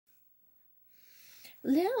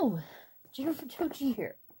Hello, Jennifer Tochi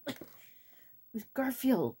here with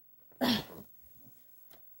Garfield.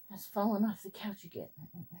 Has fallen off the couch again.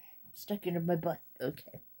 Stuck into my butt.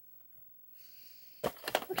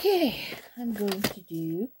 Okay, I'm going to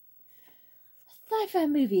do a sci-fi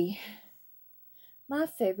movie. My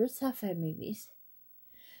favorite sci-fi movies.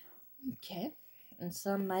 Okay, and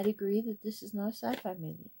some might agree that this is not a sci-fi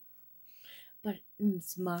movie, but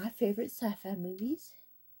it's my favorite sci-fi movies.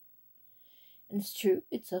 And it's true,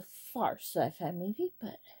 it's a farce sci-fi movie,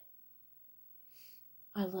 but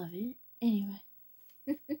I love it anyway.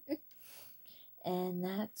 And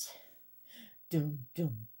that's dun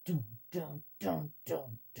dun dun dun dun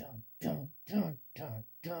dun dun dun dun dun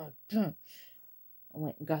dun dun. I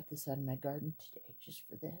went and got this out of my garden today just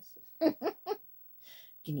for this.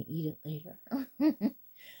 Gonna eat it later.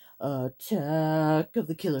 Attack of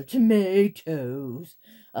the Killer Tomatoes.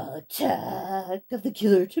 Attack of the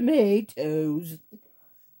Killer Tomatoes.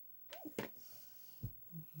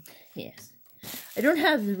 Yes. I don't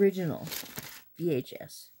have the original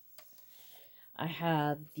VHS. I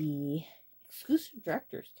have the exclusive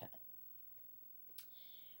director's cut.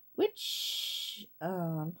 Which,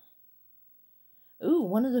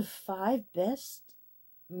 one of the 5 best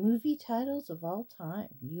movie titles of all time.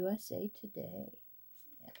 USA Today.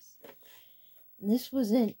 Yes. And this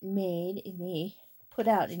wasn't put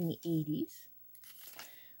out in the 80s.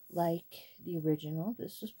 Like the original.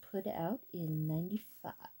 This was put out in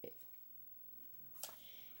 95.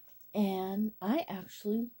 And I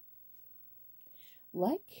actually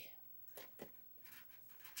like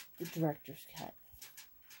the director's cut.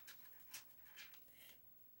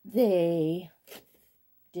 They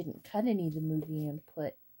didn't cut any of the movie and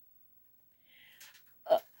put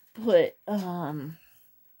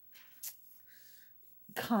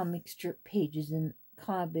comic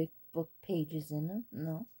book pages in them.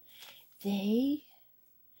 No. They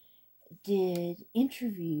did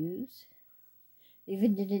interviews. They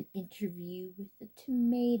even did an interview with the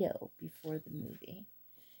tomato before the movie.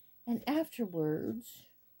 And afterwards,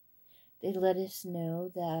 they let us know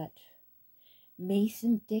that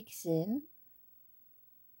Mason Dixon,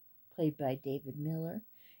 played by David Miller,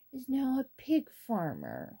 is now a pig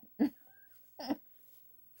farmer.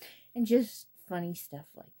 And just funny stuff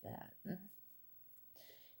like that.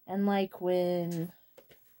 And like when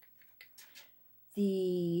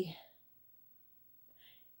the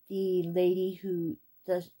lady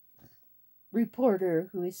the reporter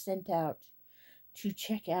who is sent out to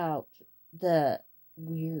check out the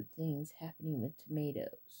weird things happening with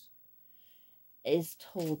tomatoes is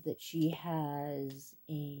told that she has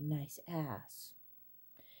a nice ass.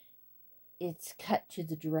 It's cut to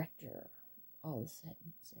the director. All of a sudden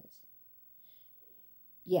it says,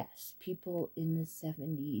 yes, people in the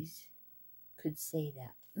 70s could say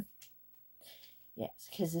that. Yes,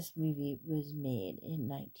 because this movie was made in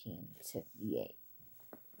 1978.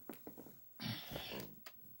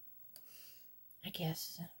 I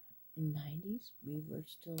guess in the 90s we were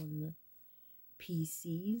still in the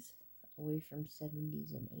PCs, away from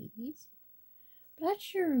 70s and 80s. But I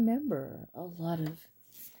sure remember a lot of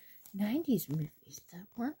 90s movies that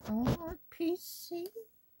weren't on PC.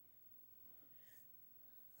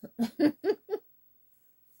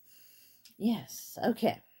 Yes,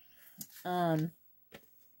 okay.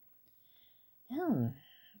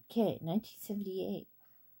 Okay, 1978.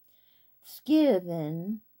 It's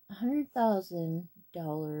given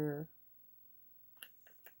 $100,000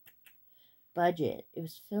 budget. It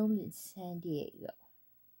was filmed in San Diego.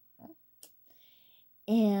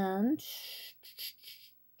 And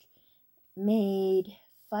made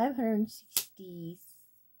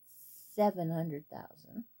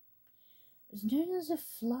 $567,000. It was known as a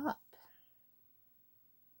flop.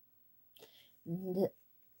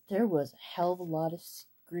 There was a hell of a lot of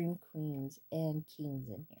scream queens and kings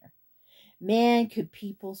in here. Man, could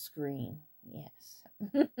people scream. Yes.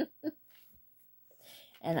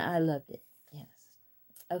 And I loved it. Yes.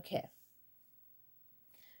 Okay.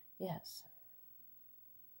 Yes.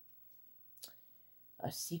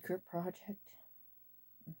 A secret project.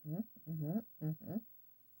 To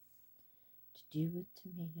do with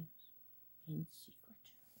tomatoes in secret.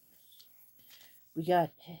 We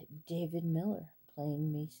got David Miller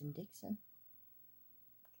playing Mason Dixon.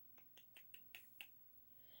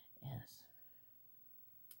 Yes.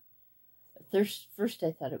 First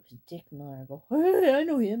I thought it was Dick Miller. I go, hey, I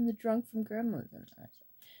know him, the drunk from Gremlins. And I said,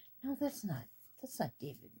 no, that's not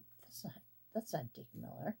David. That's not Dick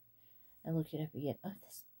Miller. I look it up again. Oh,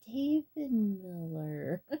 that's David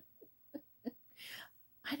Miller.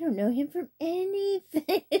 I don't know him from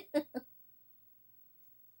anything.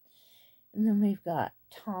 And then we've got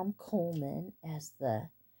Tom Coleman as the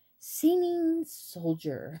singing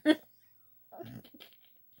soldier.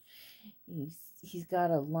 He's got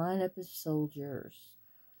a lineup of soldiers.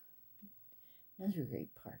 Another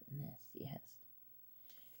great part in this, yes.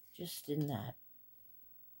 Just in that,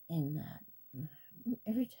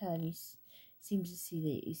 every time you seem to see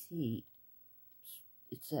that, you see,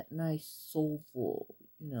 it's that nice soulful,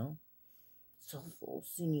 soulful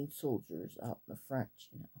singing soldiers out in the front,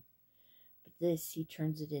 But this, he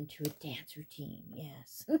turns it into a dance routine,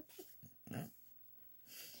 yes.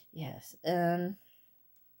 Yes, and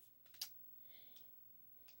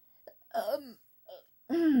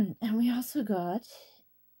we also got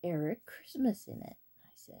Eric Christmas in it. I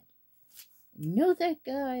said, I know that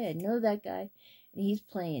guy, and he's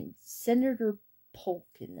playing Senator Polk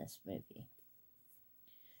in this movie,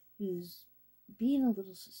 who's being a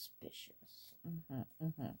little suspicious. And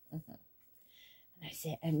I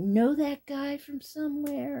said, I know that guy from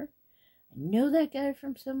somewhere.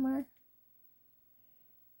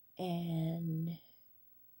 And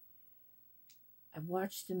I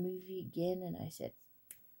watched the movie again, and I said,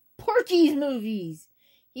 Porky's movies!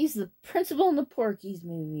 He's the principal in the Porky's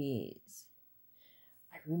movies.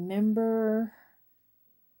 I remember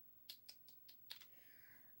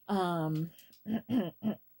a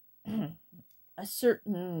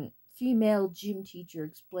certain female gym teacher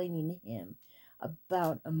explaining to him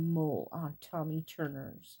about a mole on Tommy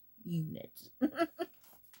Turner's unit.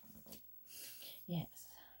 Yes.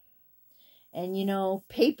 And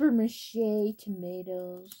paper mache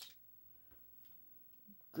tomatoes.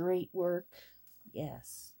 Great work.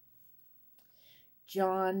 Yes.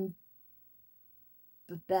 John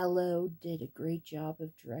Babello did a great job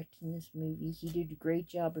of directing this movie. He did a great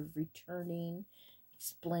job of returning,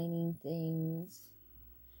 explaining things.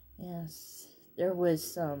 Yes. There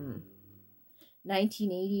was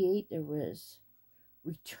 1988, there was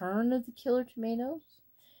Return of the Killer Tomatoes.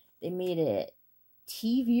 They made a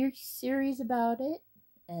TV series about it,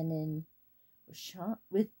 and then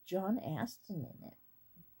with John Astin in it.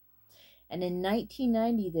 And in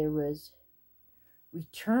 1990, there was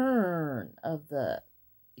Return of the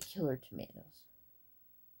Killer Tomatoes.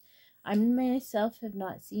 I myself have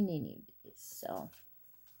not seen any of these, so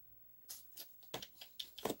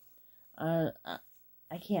I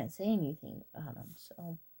can't say anything about them.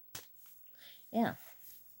 So yeah,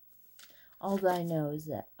 all that I know is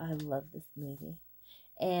that I love this movie,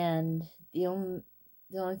 and the only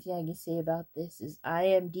thing I can say about this is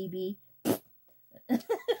IMDb,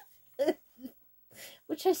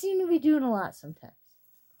 which I seem to be doing a lot sometimes.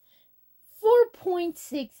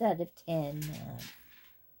 4.6 out of 10, man.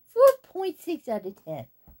 4.6 out of 10.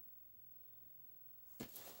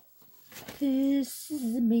 This is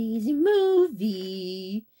an amazing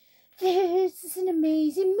movie. This is an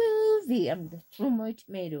amazing movie. I'm going to throw my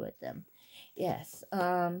tomato at them. Yes.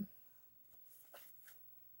 I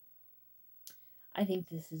think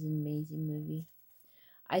this is an amazing movie.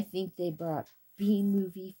 I think they brought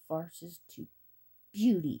B-movie farces to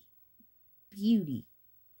beauty. Beauty.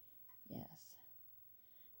 Yes.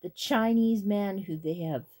 The Chinese man who they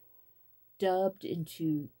have dubbed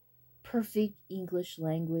into perfect English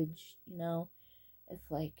language, it's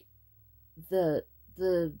like the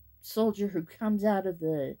soldier who comes out of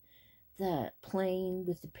the plane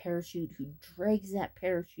with the parachute, who drags that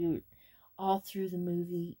parachute all through the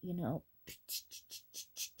movie,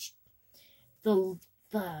 the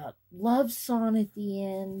love song at the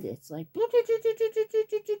end, it's like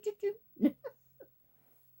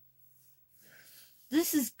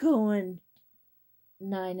this is going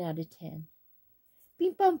 9 out of 10.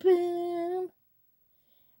 Beep bum boom.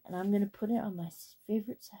 And I'm going to put it on my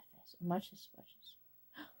favorite sci-fi. Much as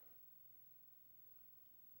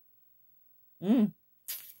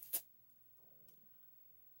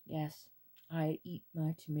Yes, I eat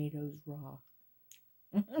my tomatoes raw.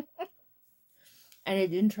 And it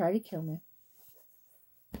didn't try to kill me.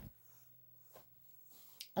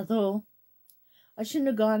 Although, I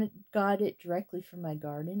shouldn't have got it directly from my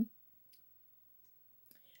garden,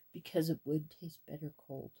 because it would taste better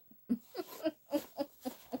cold.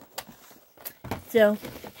 So,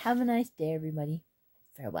 have a nice day, everybody.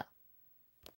 Farewell.